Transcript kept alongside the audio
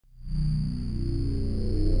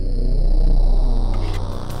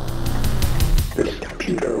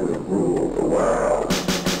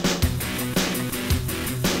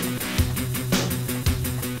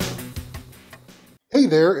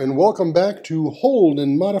there, and welcome back to Hold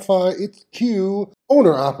and Modify Its Q,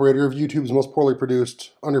 owner-operator of YouTube's most poorly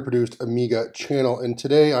produced, underproduced Amiga channel. And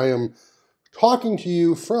today I am talking to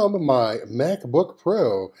you from my MacBook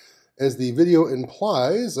Pro. As the video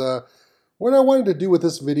implies, what I wanted to do with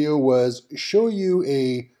this video was show you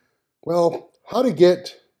how to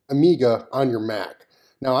get Amiga on your Mac.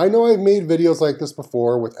 Now, I know I've made videos like this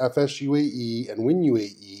before with FS-UAE and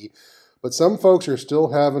WinUAE, but some folks are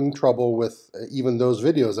still having trouble with even those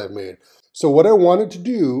videos I've made. So what I wanted to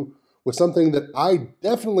do was something that I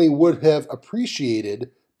definitely would have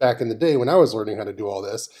appreciated back in the day when I was learning how to do all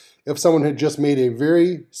this, if someone had just made a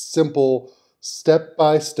very simple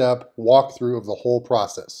step-by-step walkthrough of the whole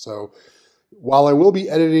process. So while I will be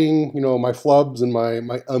editing, my flubs and my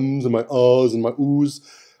ums and my uhs and my oohs,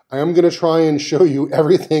 I am going to try and show you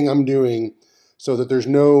everything I'm doing so that there's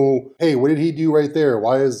no, hey, what did he do right there?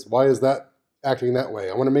 Why is that acting that way?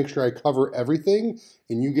 I want to make sure I cover everything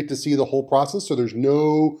and you get to see the whole process so there's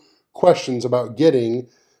no questions about getting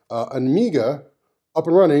an Amiga up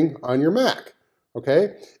and running on your Mac,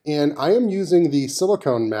 okay? And I am using the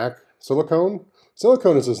silicone Mac. Silicone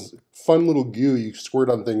is this fun little goo you squirt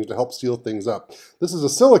on things to help seal things up. This is a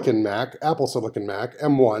silicon Mac, Apple Silicon Mac,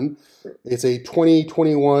 M1. It's a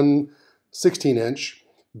 2021 16-inch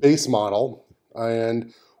base model.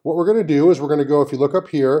 And what we're going to do is we're going to go, if you look up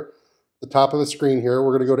here, the top of the screen here,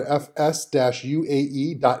 we're going to go to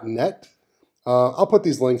fs-uae.net. I'll put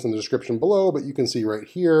these links in the description below, but you can see right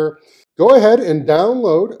here. Go ahead and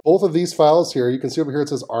download both of these files here. You can see over here it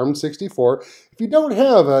says ARM64. If you don't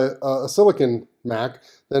have a Silicon Mac,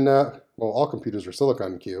 then, well, all computers are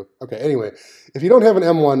Silicon Q. Okay, anyway, if you don't have an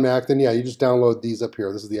M1 Mac, then yeah, you just download these up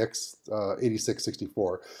here. This is the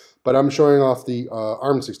x86-64. But I'm showing off the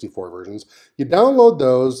ARM64 versions. You download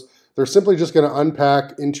those. They're simply just going to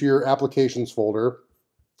unpack into your applications folder.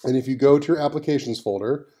 And if you go to your applications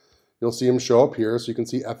folder, you'll see them show up here. So you can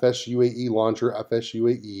see FS-UAE Launcher,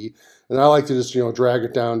 FS-UAE. And I like to just, drag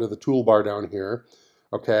it down to the toolbar down here.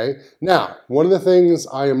 Okay. Now, one of the things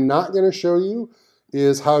I am not going to show you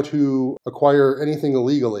is how to acquire anything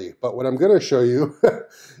illegally. But what I'm going to show you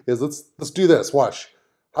is let's do this. Watch.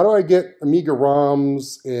 How do I get Amiga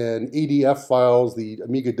ROMs and ADF files, the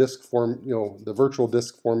Amiga disk form, the virtual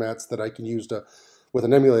disk formats that I can use with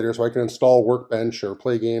an emulator so I can install Workbench or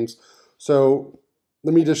play games. So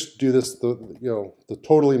let me just do this the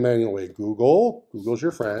totally manual way. Google's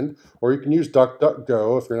your friend, or you can use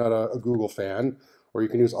DuckDuckGo if you're not a Google fan, or you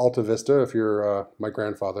can use Alta Vista if you're my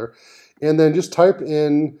grandfather. And then just type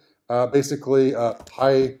in basically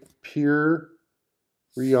Hyperion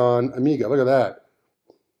Amiga. Look at that.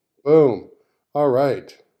 Boom. All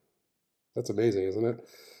right. That's amazing, isn't it?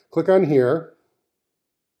 Click on here,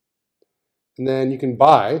 and then you can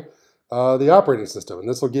buy the operating system. And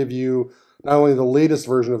this will give you not only the latest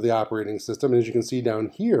version of the operating system, and as you can see down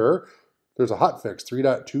here, there's a hotfix,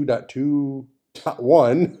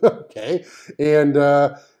 3.2.2.1, okay? And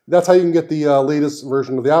that's how you can get the latest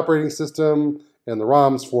version of the operating system and the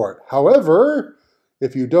ROMs for it. However,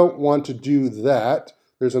 if you don't want to do that,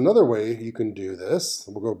 there's another way you can do this.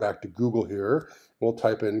 We'll go back to Google here. We'll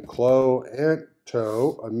type in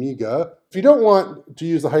Cloanto Amiga. If you don't want to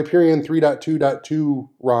use the Hyperion 3.2.2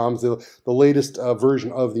 ROMs, the latest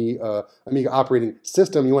version of the Amiga operating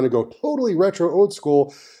system, you want to go totally retro old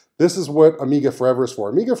school, this is what Amiga Forever is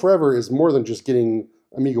for. Amiga Forever is more than just getting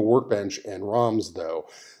Amiga Workbench and ROMs, though.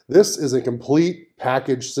 This is a complete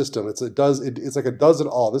package system. It's like it does it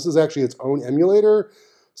all. This is actually its own emulator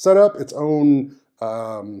setup, its own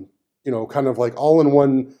kind of like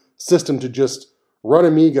all-in-one system to just run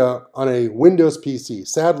Amiga on a Windows PC.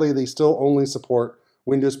 Sadly, they still only support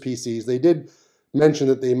Windows PCs. They did mention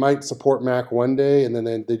that they might support Mac one day, and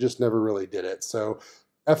then they just never really did it. So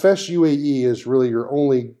FS-UAE is really your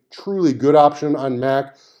only truly good option on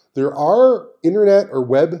Mac. There are internet or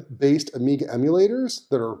web-based Amiga emulators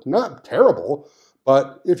that are not terrible,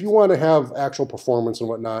 but if you want to have actual performance and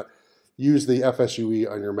whatnot, use the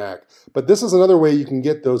FS-UAE on your Mac. But this is another way you can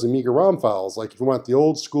get those Amiga ROM files. Like if you want the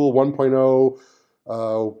old school 1.0,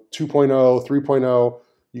 2.0, 3.0,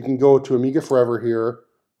 you can go to Amiga Forever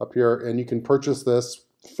up here, and you can purchase this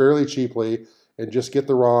fairly cheaply and just get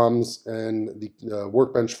the ROMs and the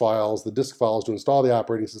Workbench files, the disk files to install the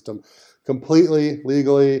operating system completely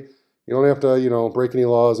legally. You don't have to, break any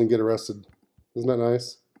laws and get arrested. Isn't that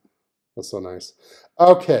nice? That's so nice.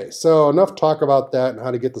 Okay, so enough talk about that and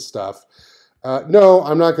how to get the stuff. No,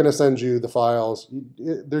 I'm not going to send you the files.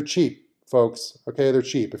 They're cheap, folks. Okay, they're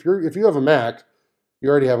cheap. If you have a Mac, you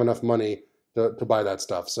already have enough money to buy that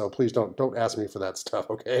stuff. So please don't ask me for that stuff.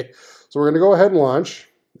 Okay. So we're going to go ahead and launch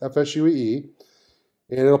FS-UAE,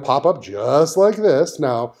 And it'll pop up just like this.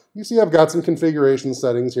 Now, you see I've got some configuration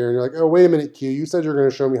settings here, and you're like, oh, wait a minute, Q, you said you're going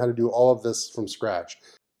to show me how to do all of this from scratch.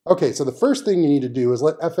 Okay, so the first thing you need to do is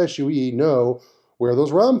let FS-UAE know where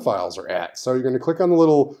those ROM files are at. So you're going to click on the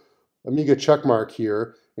little Amiga check mark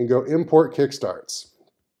here and go Import Kickstarts.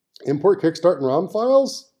 Import Kickstart and ROM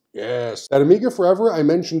files? Yes. That Amiga Forever I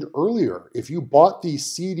mentioned earlier, if you bought the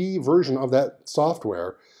CD version of that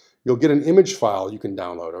software, you'll get an image file you can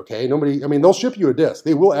download, okay? They'll ship you a disc.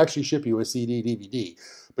 They will actually ship you a CD, DVD,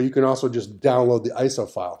 but you can also just download the ISO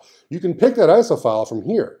file. You can pick that ISO file from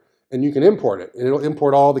here, and you can import it, and it'll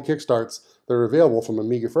import all the Kickstarts that are available from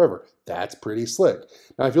Amiga Forever. That's pretty slick.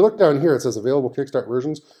 Now, if you look down here, it says available Kickstart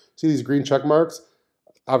versions. See these green check marks?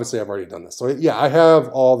 Obviously, I've already done this. So yeah, I have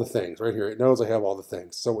all the things right here. It knows I have all the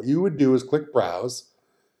things. So what you would do is click Browse,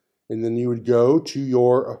 and then you would go to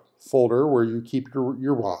your folder where you keep your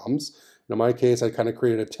ROMs. In my case, I kind of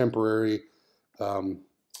created a temporary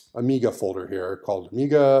Amiga folder here called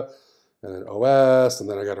Amiga, and then OS, and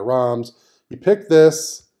then I got a ROMs. You pick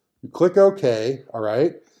this, you click OK, all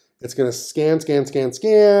right? It's going to scan, scan, scan,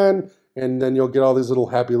 scan, and then you'll get all these little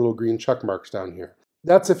happy little green check marks down here.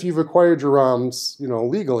 That's if you've acquired your ROMs,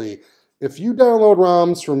 legally. If you download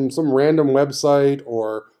ROMs from some random website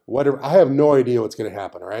or whatever, I have no idea what's going to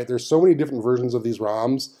happen, all right? There's so many different versions of these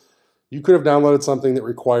ROMs. You could have downloaded something that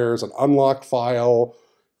requires an unlocked file,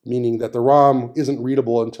 meaning that the ROM isn't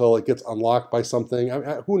readable until it gets unlocked by something.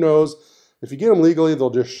 Who knows? If you get them legally, they'll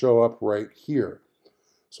just show up right here.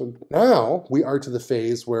 So now we are to the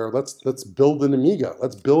phase where let's build an Amiga.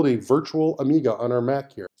 Let's build a virtual Amiga on our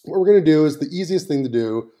Mac here. What we're going to do is the easiest thing to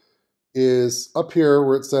do is up here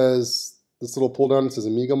where it says, this little pull down, it says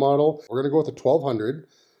Amiga model. We're going to go with the 1200.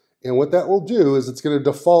 And what that will do is it's going to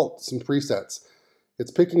default some presets. It's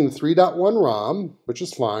picking the 3.1 ROM, which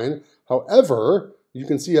is fine. However, you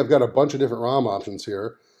can see I've got a bunch of different ROM options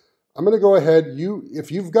here. I'm going to go ahead,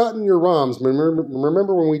 if you've gotten your ROMs,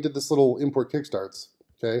 remember when we did this little import kickstarts,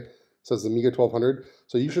 okay? It says Amiga 1200.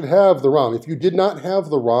 So you should have the ROM. If you did not have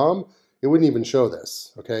the ROM, it wouldn't even show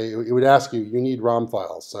this, okay? It would ask you need ROM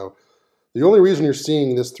files. So the only reason you're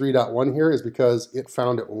seeing this 3.1 here is because it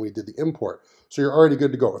found it when we did the import. So you're already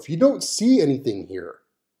good to go. If you don't see anything here,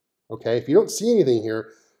 okay, if you don't see anything here,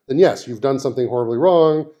 then yes, you've done something horribly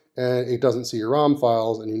wrong and it doesn't see your ROM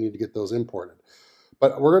files and you need to get those imported.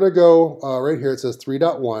 But we're going to go right here, it says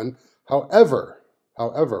 3.1. However,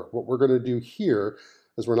 what we're going to do here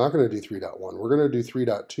is we're not going to do 3.1. We're going to do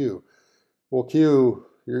 3.2. Well, Q,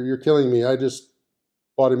 you're killing me. I just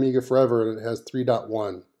bought Amiga Forever and it has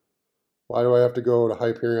 3.1. Why do I have to go to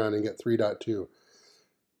Hyperion and get 3.2?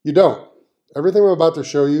 You don't. Everything I'm about to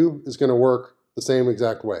show you is going to work the same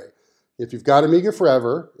exact way. If you've got Amiga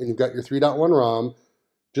Forever and you've got your 3.1 ROM,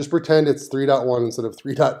 just pretend it's 3.1 instead of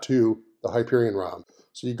 3.2, the Hyperion ROM.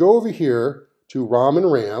 So you go over here to ROM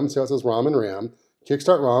and RAM. See how it says ROM and RAM?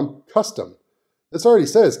 Kickstart ROM, custom. This already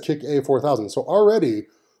says Kick A4000. So already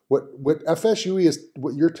what FS-UAE is,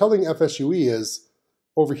 what you're telling FS-UAE is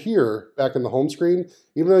over here back in the home screen,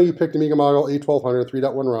 even though you picked Amiga model A1200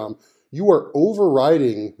 3.1 ROM, you are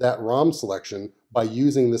overriding that ROM selection by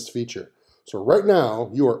using this feature. So right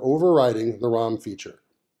now, you are overriding the ROM feature.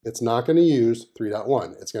 It's not going to use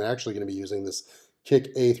 3.1. It's actually going to be using this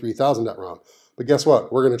Kick A3000.ROM. But guess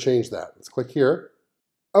what? We're going to change that. Let's click here.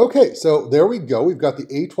 Okay, so there we go. We've got the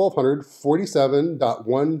A1200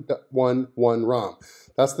 47.111 ROM.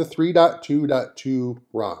 That's the 3.2.2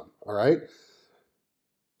 ROM, all right?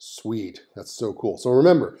 Sweet, that's so cool. So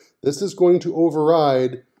remember, this is going to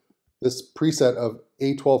override this preset of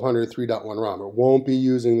A1200 3.1 ROM. It won't be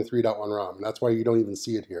using the 3.1 ROM. And that's why you don't even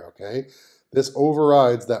see it here, okay? This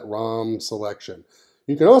overrides that ROM selection.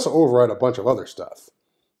 You can also override a bunch of other stuff.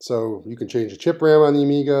 So you can change the chip RAM on the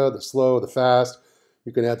Amiga, the slow, the fast.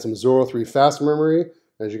 You can add some Zorro 3 fast memory.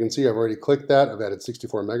 As you can see, I've already clicked that. I've added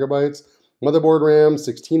 64 megabytes. Motherboard RAM,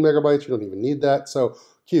 16 megabytes. You don't even need that. So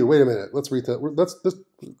Q, wait a minute. Let's read that. Let's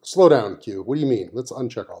slow down, Q. What do you mean? Let's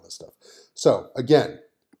uncheck all this stuff. So again,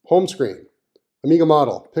 home screen, Amiga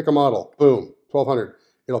model, pick a model, boom, 1200.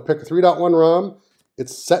 It'll pick a 3.1 ROM.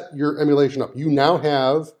 It's set your emulation up. You now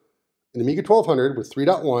have an Amiga 1200 with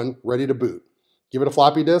 3.1 ready to boot. Give it a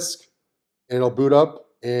floppy disk, and it'll boot up,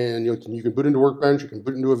 and you can boot into Workbench, you can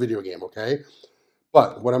boot into a video game, okay?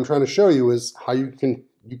 But what I'm trying to show you is how you can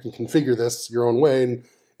configure this your own way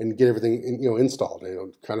and get everything installed,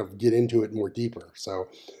 and kind of get into it more deeper. So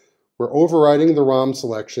we're overriding the ROM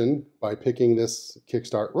selection by picking this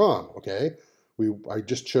Kickstart ROM, okay? I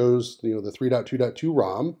just chose the 3.2.2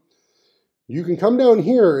 ROM. You can come down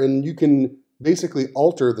here and you can basically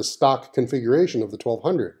alter the stock configuration of the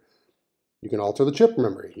 1200. You can alter the chip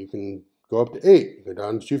memory. You can go up to 8. You go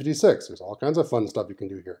down to 256. There's all kinds of fun stuff you can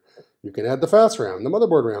do here. You can add the fast RAM, the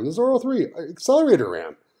motherboard RAM, the Zorro 3, accelerator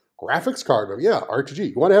RAM, graphics card, yeah,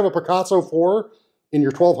 RTG. You want to have a Picasso 4 in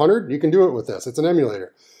your 1200? You can do it with this. It's an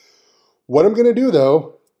emulator. What I'm going to do,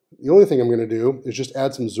 though, the only thing I'm going to do is just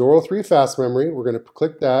add some Zorro 3 fast memory. We're going to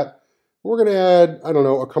click that. We're going to add, I don't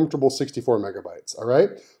know, a comfortable 64 megabytes, all right?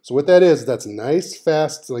 So what that is, that's nice,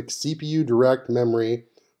 fast, like CPU direct memory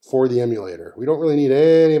for the emulator. We don't really need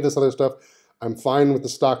any of this other stuff. I'm fine with the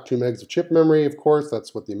stock 2 megs of chip memory, of course.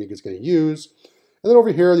 That's what the Amiga is going to use. And then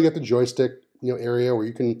over here, you get the joystick, area where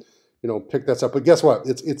you can, pick that up. But guess what?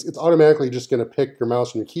 It's automatically just going to pick your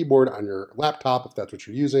mouse and your keyboard on your laptop if that's what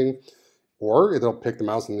you're using, or it'll pick the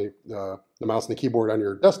mouse and the keyboard on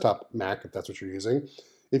your desktop Mac if that's what you're using.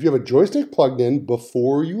 If you have a joystick plugged in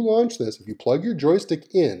before you launch this, if you plug your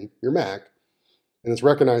joystick in your Mac, and it's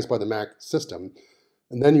recognized by the Mac system,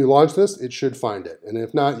 and then you launch this, it should find it. And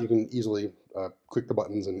if not, you can easily click the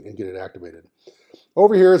buttons and get it activated.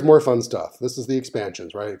 Over here is more fun stuff. This is the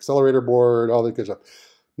expansions, right? Accelerator board, all that good stuff.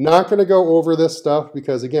 Not going to go over this stuff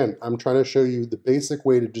because, again, I'm trying to show you the basic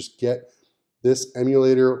way to just get this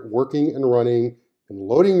emulator working and running and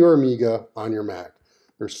loading your Amiga on your Mac.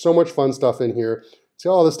 There's so much fun stuff in here. See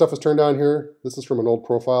all this stuff is turned on here? This is from an old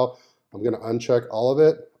profile. I'm going to uncheck all of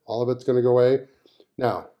it. All of it's going to go away.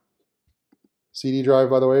 Now, CD drive,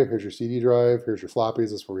 by the way, here's your CD drive. Here's your floppies.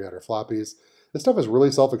 This is where we had our floppies. This stuff is really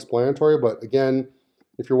self-explanatory, but again,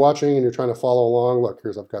 if you're watching and you're trying to follow along, look,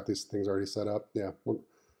 I've got these things already set up. Yeah, we'll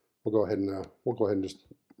go ahead and just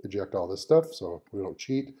eject all this stuff so we don't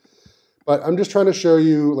cheat. But I'm just trying to show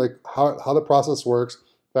you like how the process works.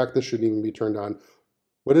 In fact, this shouldn't even be turned on.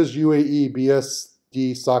 What is UAE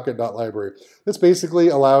BSD socket.library? This basically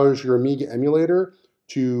allows your Amiga emulator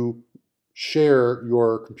to share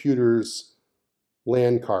your computer's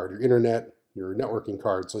LAN card, your internet, your networking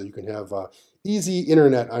card, so you can have easy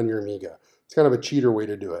internet on your Amiga. It's kind of a cheater way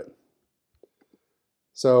to do it.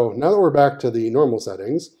 So now that we're back to the normal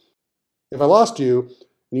settings, if I lost you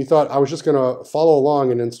and you thought I was just going to follow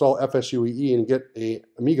along and install FS-UAE and get a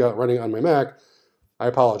Amiga running on my Mac, I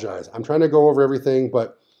apologize. I'm trying to go over everything,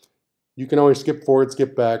 but you can always skip forward,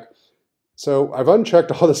 skip back. So I've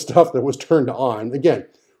unchecked all the stuff that was turned on. Again,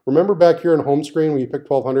 remember back here in home screen when you pick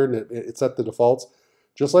 1200 and it set the defaults?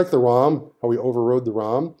 Just like the ROM, how we overrode the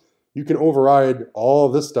ROM, you can override all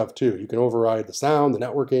of this stuff too. You can override the sound, the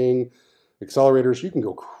networking, accelerators. You can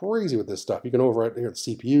go crazy with this stuff. You can override the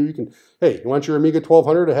CPU. You can, hey, you want your Amiga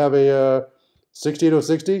 1200 to have a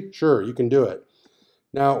 68060? Sure, you can do it.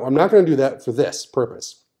 Now, I'm not going to do that for this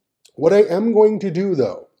purpose. What I am going to do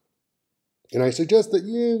though, and I suggest that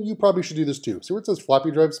you probably should do this too. See where it says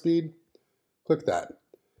floppy drive speed? Click that.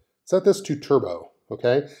 Set this to turbo,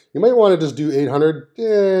 okay? You might want to just do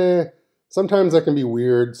 800. Sometimes that can be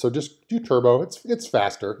weird, so just do turbo. It's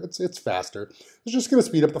faster. It's faster. It's just going to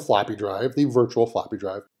speed up the floppy drive, the virtual floppy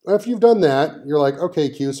drive. If you've done that, you're like, okay,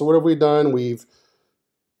 Q, so what have we done? We've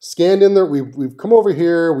scanned in there. We've come over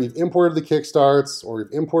here. We've imported the kickstarts, or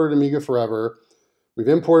we've imported Amiga Forever. We've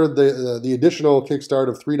imported the additional kickstart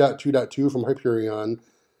of 3.2.2 from Hyperion.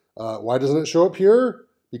 Why doesn't it show up here?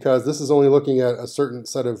 Because this is only looking at a certain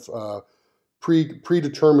set of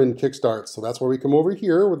predetermined kickstarts. So that's why we come over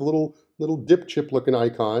here with a little dip chip looking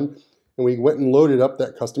icon, and we went and loaded up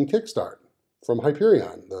that custom kickstart from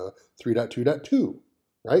Hyperion, the 3.2.2,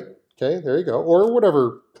 right? Okay, there you go. Or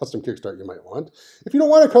whatever custom kickstart you might want. If you don't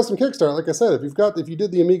want a custom kickstart, like I said, if you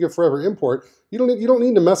did the Amiga Forever import, you don't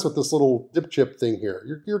need to mess with this little dip chip thing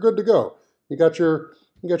here. You're good to go. You got your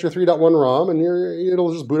 3.1 ROM, and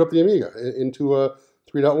it'll just boot up the Amiga into a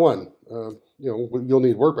 3.1. You'll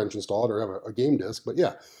need Workbench installed or have a game disk, but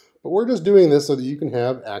yeah. But we're just doing this so that you can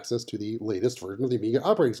have access to the latest version of the Amiga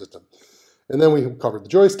operating system. And then we covered the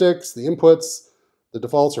joysticks, the inputs, the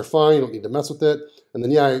defaults are fine, you don't need to mess with it. And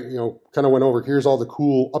then, yeah, I kind of went over, here's all the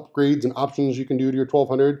cool upgrades and options you can do to your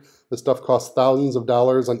 1200. This stuff costs thousands of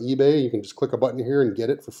dollars on eBay. You can just click a button here and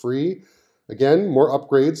get it for free. Again, more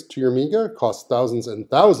upgrades to your Amiga cost thousands and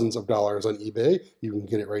thousands of dollars on eBay. You can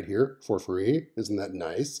get it right here for free. Isn't that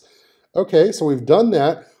nice? Okay, so we've done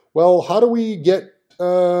that. Well, how do we get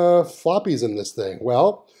floppies in this thing?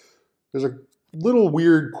 Well, there's a little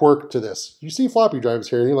weird quirk to this. You see floppy drives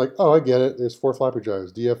here, and you're like, oh, I get it. There's 4 floppy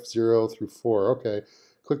drives, DF0 through 4. Okay,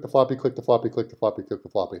 click the floppy, click the floppy, click the floppy, click the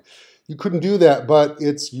floppy. You couldn't do that, but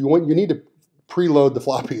you need to preload the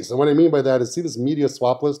floppies. And what I mean by that is, see this media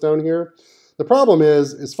swap list down here? The problem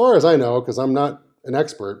is, as far as I know, because I'm not an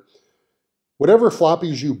expert, whatever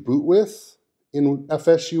floppies you boot with in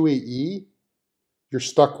FS-UAE, you're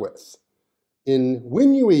stuck with. In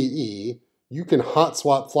WinUAE, you can hot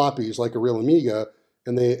swap floppies like a real Amiga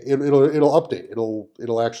and it'll update.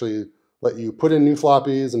 It'll actually let you put in new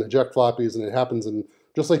floppies and eject floppies, and it happens in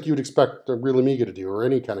just like you'd expect a real Amiga to do, or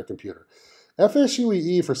any kind of computer.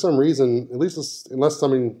 FS-UAE, for some reason, at least unless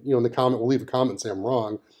someone in the comment will leave a comment and say I'm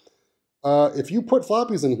wrong, if you put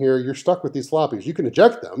floppies in here, you're stuck with these floppies. You can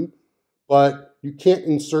eject them, but you can't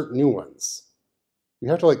insert new ones. You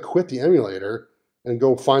have to like quit the emulator and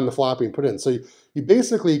go find the floppy and put it in. So you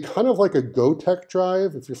basically kind of like a GoTech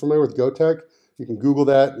drive. If you're familiar with GoTech, you can Google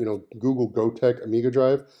that. Google GoTech Amiga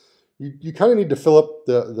drive. You kind of need to fill up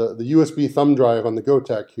the USB thumb drive on the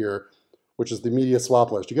GoTech here, which is the media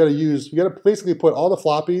swap list. You got to basically put all the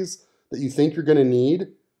floppies that you think you're going to need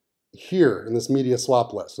here in this media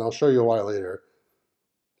swap list, and I'll show you why later.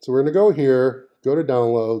 So we're going to go here, go to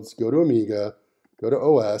downloads, go to Amiga, go to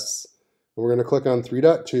OS, and we're going to click on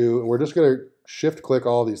 3.2, and we're just going to shift click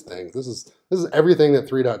all these things. This is everything that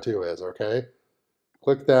 3.2 is, okay?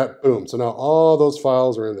 Click that, boom. So now all those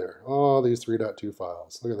files are in there. All these 3.2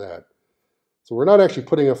 files. Look at that. So we're not actually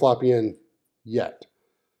putting a floppy in yet.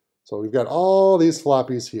 So we've got all these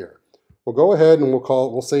floppies here. We'll go ahead and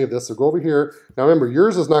we'll save this. So go over here. Now remember,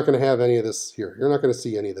 yours is not going to have any of this here. You're not going to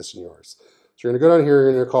see any of this in yours. So you're going to go down here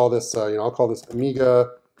and you're going to call this, I'll call this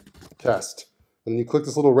Amiga test. And then you click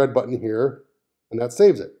this little red button here, and that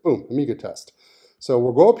saves it. Boom, Amiga test. So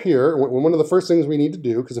we'll go up here. One of the first things we need to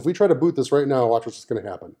do, because if we try to boot this right now, watch what's going to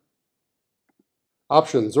happen.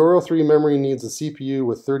 Option, Zorro 3 memory needs a CPU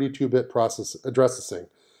with 32-bit addressing.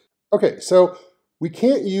 Okay, so we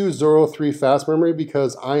can't use Zorro 3 fast memory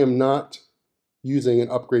because I am not using an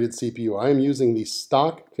upgraded CPU. I am using the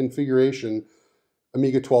stock configuration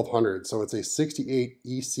Amiga 1200. So it's a 68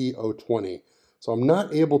 EC020. So I'm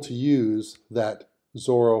not able to use that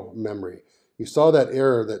Zorro memory. You saw that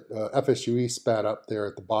error that FS-UAE spat up there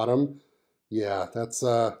at the bottom. Yeah, that's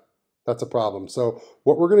a problem. So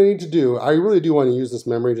what we're going to need to do, I really do want to use this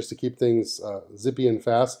memory just to keep things zippy and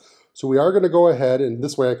fast. So we are going to go ahead, and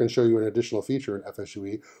this way I can show you an additional feature in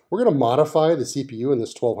FS-UAE. We're going to modify the CPU in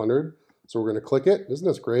this 1200. So we're going to click it. Isn't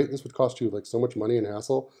this great? This would cost you like so much money and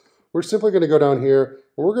hassle. We're simply going to go down here,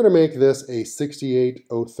 and we're going to make this a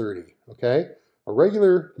 68030, okay? A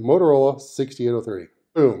regular Motorola 68030.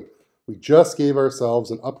 Boom. We just gave ourselves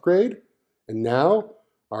an upgrade, and now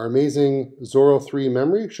our amazing Zorro 3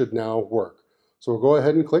 memory should now work. So we'll go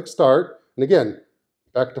ahead and click Start. And again,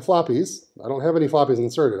 back to floppies. I don't have any floppies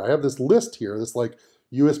inserted. I have this list here, this like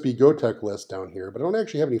USB GoTech list down here, but I don't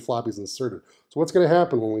actually have any floppies inserted. So what's going to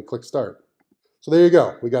happen when we click Start? So there you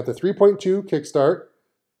go. We got the 3.2 Kickstart,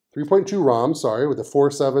 3.2 ROM, sorry, with the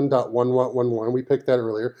 47.1111. We picked that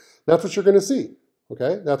earlier. That's what you're going to see.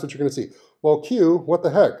 Okay, that's what you're going to see. Well, Q, what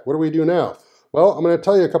the heck? What do we do now? Well, I'm going to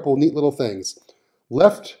tell you a couple of neat little things.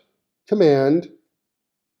 Left command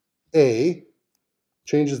A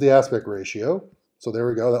changes the aspect ratio. So there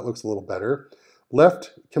we go. That looks a little better.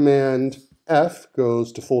 Left command F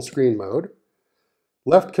goes to full screen mode.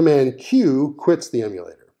 Left command Q quits the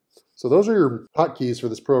emulator. So those are your hotkeys for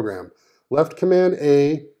this program. Left command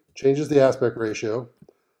A changes the aspect ratio.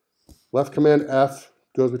 Left command F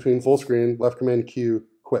goes between full screen. Left command Q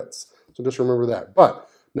quits. So just remember that. But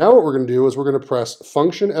now what we're going to do is we're going to press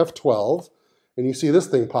function F12, and you see this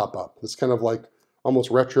thing pop up. This kind of like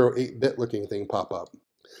almost retro 8-bit looking thing pop up.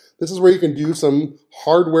 This is where you can do some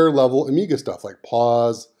hardware level Amiga stuff like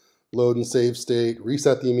pause, load and save state,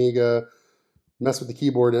 reset the Amiga, mess with the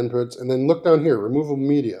keyboard inputs, and then look down here, removable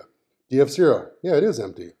media. DF0, yeah, it is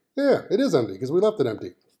empty. Yeah, it is empty because we left it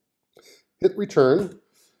empty. Hit return,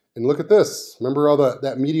 and look at this. Remember all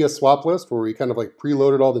that media swap list where we kind of like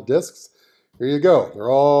preloaded all the disks? Here you go.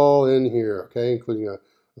 They're all in here, okay, including a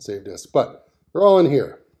save disk, but they're all in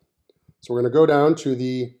here. So we're going to go down to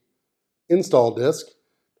the install disk.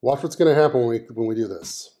 Watch what's going to happen when we do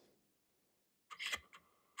this.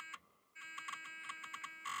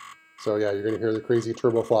 So yeah, you're going to hear the crazy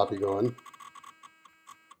turbo floppy going.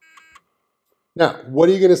 Now, what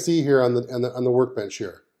are you going to see here on the workbench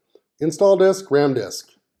here? Install disk, RAM disk.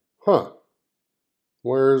 Huh?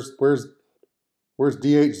 Where's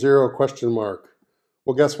DH0 question mark?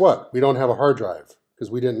 Well, guess what? We don't have a hard drive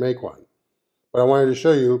because we didn't make one. But I wanted to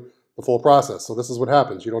show you the full process. So this is what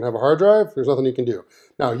happens. You don't have a hard drive, there's nothing you can do.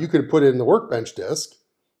 Now, you could put it in the workbench disk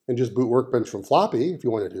and just boot workbench from floppy if you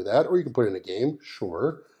want to do that, or you can put it in a game,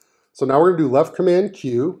 sure. So now we're going to do left command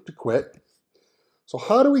Q to quit. So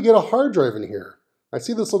how do we get a hard drive in here? I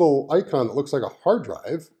see this little icon that looks like a hard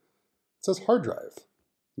drive. It says hard drive.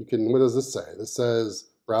 You can, what does this say? This says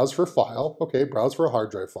browse for file. Okay, browse for a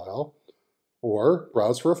hard drive file. Or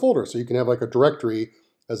browse for a folder. So you can have like a directory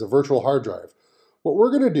as a virtual hard drive. What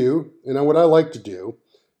we're going to do, and what I like to do,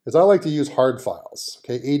 is I like to use hard files,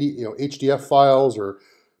 okay, HDF files or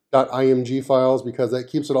 .img files, because that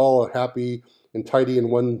keeps it all happy and tidy in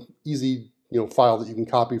one easy file that you can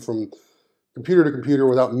copy from computer to computer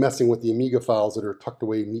without messing with the Amiga files that are tucked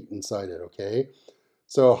away neat inside it, okay?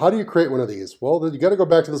 So how do you create one of these? Well, you got to go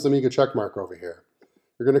back to this Amiga check mark over here.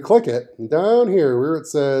 You're going to click it, and down here where it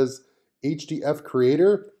says HDF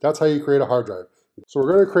Creator, that's how you create a hard drive. So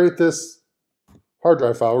we're going to create this hard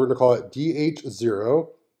drive file. We're going to call it dh0.adf.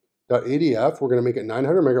 We're going to make it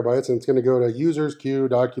 900 megabytes, and it's going to go to users, queue,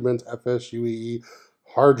 documents, FS-UAE,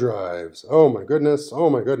 hard drives. Oh my goodness, oh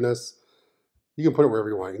my goodness. You can put it wherever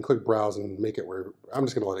you want. You can click browse and make it where, I'm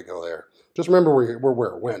just going to let it go there. Just remember where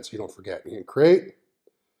it went so you don't forget. You can create.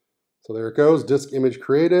 So there it goes, disk image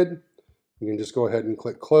created. You can just go ahead and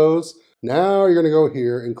click close. Now you're going to go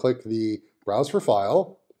here and click the browse for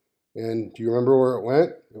file. And do you remember where it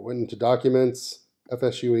went? It went into documents,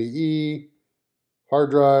 FS-UAE, hard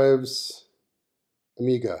drives,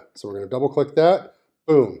 Amiga. So we're going to double click that.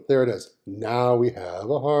 Boom, there it is. Now we have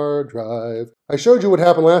a hard drive. I showed you what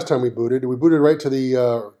happened last time we booted. We booted right to the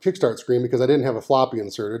Kickstart screen because I didn't have a floppy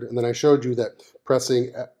inserted. And then I showed you that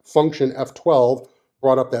pressing function F12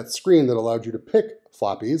 brought up that screen that allowed you to pick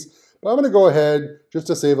floppies. But I'm going to go ahead, just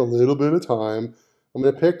to save a little bit of time, I'm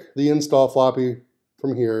going to pick the install floppy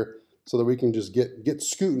from here so that we can just get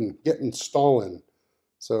scooting, get installing.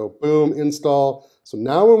 So boom, install. So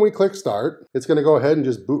now when we click start, it's going to go ahead and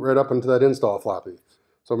just boot right up into that install floppy.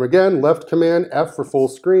 So again, left command F for full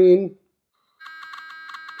screen.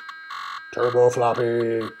 Turbo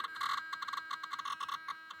floppy.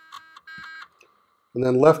 And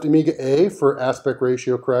then left Amiga A for aspect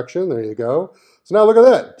ratio correction. There you go. So now look at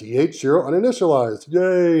that. DH0 uninitialized.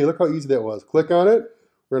 Yay, look how easy that was. Click on it.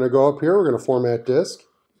 We're going to go up here. We're going to format disk.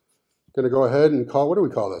 Going to go ahead and call, what do we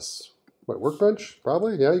call this? What, Workbench?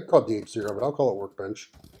 Probably? Yeah, you can call it DH0, but I'll call it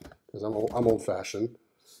Workbench because I'm old-fashioned.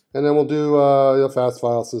 And then we'll do the fast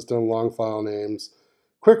file system, long file names.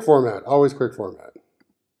 Quick format, always quick format.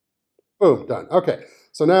 Boom, done. Okay,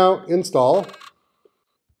 so now install.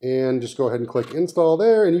 And just go ahead and click install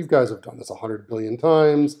there. And you guys have done this 100 billion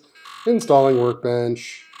times. Installing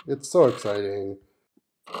Workbench. It's so exciting.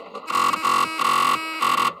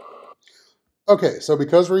 Okay, so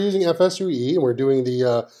because we're using FS-UAE and we're doing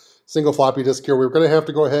the single floppy disk here, we're going to have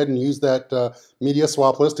to go ahead and use that media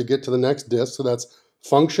swap list to get to the next disk. So that's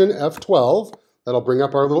function F12. That'll bring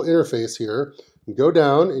up our little interface here. You go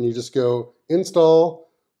down and you just go install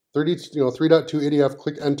 3.2 ADF,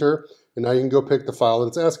 click enter, and now you can go pick the file that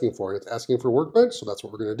it's asking for. It's asking for Workbench, so that's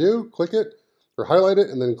what we're going to do. Click it or highlight it,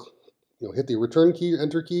 and then hit the return key,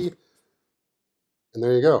 enter key, and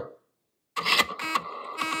there you go.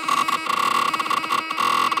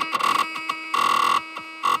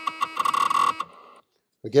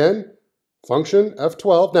 Again, function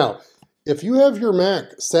F12. Now, if you have your Mac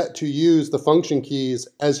set to use the function keys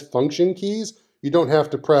as function keys, you don't have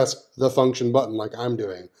to press the function button like I'm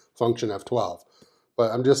doing, function F12.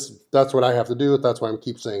 But that's what I have to do. That's why I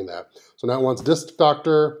keep saying that. So now it wants disk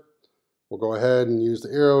doctor. We'll go ahead and use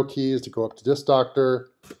the arrow keys to go up to disk doctor.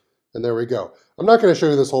 And there we go. I'm not going to show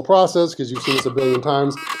you this whole process because you've seen this a billion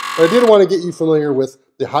times. But I did want to get you familiar with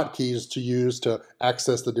the hotkeys to use to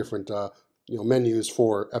access the different menus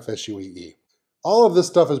for FS-UAE. All of this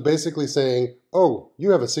stuff is basically saying, oh, you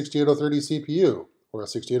have a 68030 CPU, or a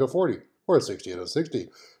 68040, or a 68060.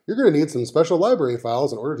 You're going to need some special library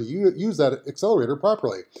files in order to use that accelerator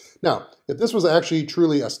properly. Now, if this was actually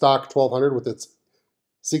truly a stock 1200 with its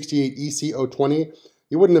 68EC020,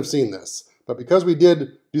 you wouldn't have seen this. But because we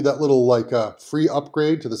did do that little free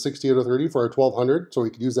upgrade to the 68030 for our 1200, so we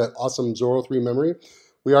could use that awesome Zorro 3 memory,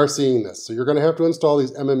 we are seeing this. So you're going to have to install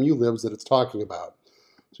these MMU libs that it's talking about.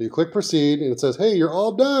 So you click proceed and it says, hey, you're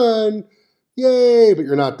all done. Yay, but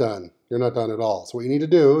you're not done. You're not done at all. So what you need to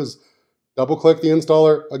do is double click the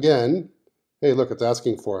installer again. Hey, look, it's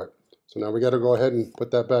asking for it. So now we got to go ahead and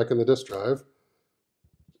put that back in the disk drive.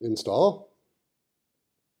 Install.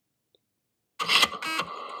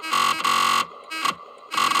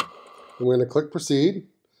 And we're going to click proceed. And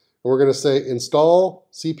we're going to say install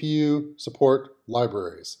CPU support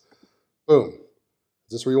libraries. Boom.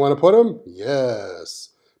 Is this where you want to put them? Yes.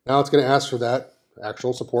 Now it's going to ask for that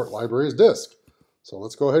actual support libraries disk. So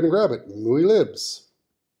let's go ahead and grab it. MUI libs.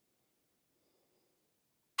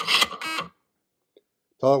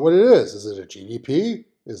 Tell it what it is. Is it a GDP?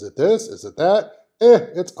 Is it this? Is it that?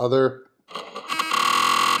 It's other.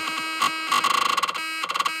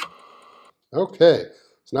 Okay.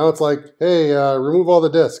 So now it's like, hey, remove all the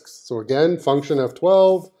disks. So again, function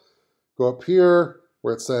F12. Go up here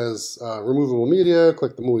where it says removable media.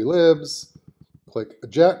 Click the MUI libs. Click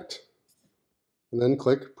eject. and then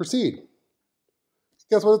click Proceed.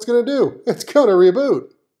 Guess what it's going to do? It's going to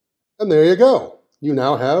reboot. And there you go. You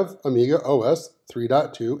now have Amiga OS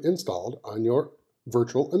 3.2 installed on your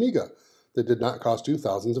virtual Amiga that did not cost you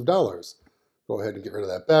thousands of dollars. Go ahead and get rid of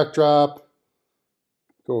that backdrop.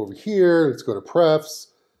 Go over here. Let's go to Prefs.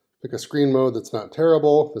 Pick a screen mode that's not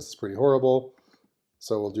terrible. This is pretty horrible.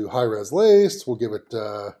 So we'll do high-res lace. We'll give it,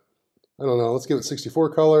 I don't know, let's give it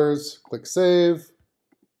 64 colors. Click Save.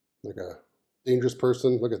 Like a dangerous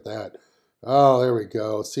person. Look at that. Oh, there we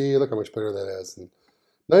go. See, look how much better that is. And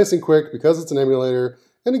nice and quick because it's an emulator.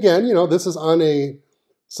 And again, you know, this is on a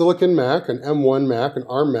Silicon Mac, an M1 Mac, an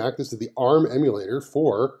ARM Mac. This is the ARM emulator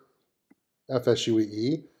for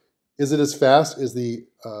FS-UAE. Is it as fast as the,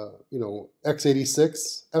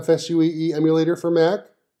 x86 FS-UAE emulator for Mac?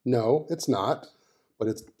 No, it's not. But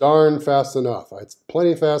it's darn fast enough. It's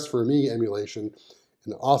plenty fast for Amiga emulation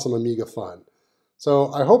and awesome Amiga fun.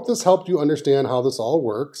 So I hope this helped you understand how this all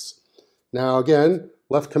works. Now again,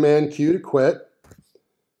 left command Q to quit.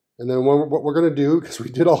 And then what we're going to do, because we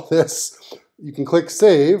did all this, you can click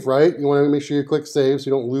Save, right? You want to make sure you click Save so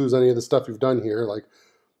you don't lose any of the stuff you've done here, like,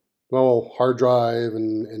 well, hard drive,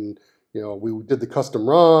 and you know, we did the custom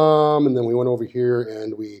ROM, and then we went over here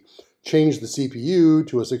and we changed the CPU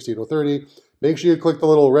to a 16830. Make sure you click the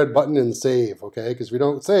little red button and save, okay? Because if you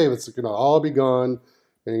don't save, it's going to all be gone,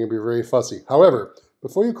 and you're going to be very fussy. However,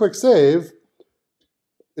 before you click Save,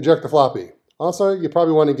 eject the floppy. Also, you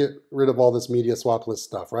probably want to get rid of all this media swap list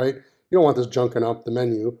stuff, right? You don't want this junking up the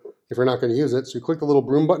menu if you're not going to use it. So you click the little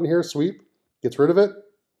broom button here, sweep, gets rid of it.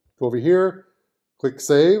 Go over here, click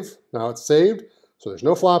Save. Now it's saved. So there's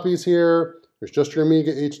no floppies here. There's just your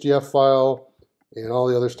Amiga HDF file and all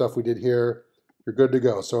the other stuff we did here. You're good to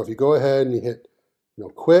go. So if you go ahead and you hit,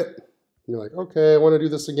 quit, and you're like, okay, I want to do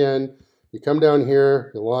this again. You come down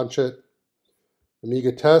here, you launch it,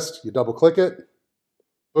 Amiga test, you double click it.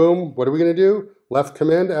 Boom, what are we going to do? Left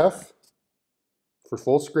command F for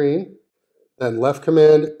full screen, then left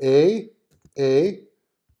command A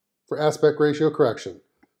for aspect ratio correction.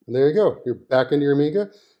 And there you go. You're back into your Amiga.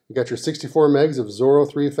 You got your 64 megs of Zorro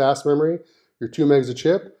 3 fast memory, your 2 megs of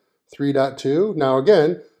chip, 3.2. Now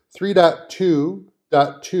again,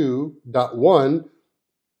 3.2.2.1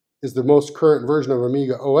 is the most current version of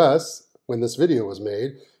Amiga OS when this video was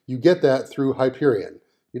made. You get that through Hyperion.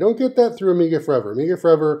 You don't get that through Amiga Forever. Amiga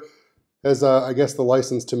Forever has, I guess, the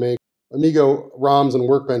license to make Amiga ROMs and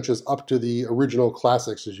workbenches up to the original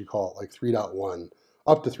classics, as you call it, like 3.1,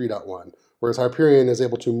 up to 3.1. Whereas Hyperion is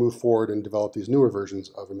able to move forward and develop these newer versions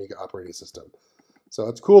of Amiga operating system. So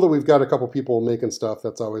it's cool that we've got a couple people making stuff.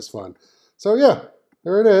 That's always fun. So yeah,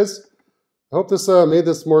 there it is. I hope this made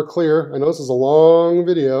this more clear. I know this is a long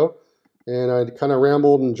video, and I kind of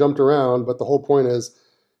rambled and jumped around, but the whole point is,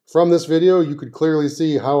 from this video, you could clearly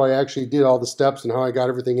see how I actually did all the steps and how I got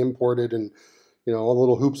everything imported and, all the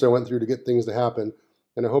little hoops I went through to get things to happen.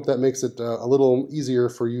 And I hope that makes it a little easier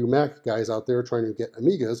for you Mac guys out there trying to get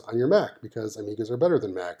Amigas on your Mac, because Amigas are better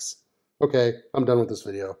than Macs. Okay, I'm done with this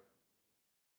video.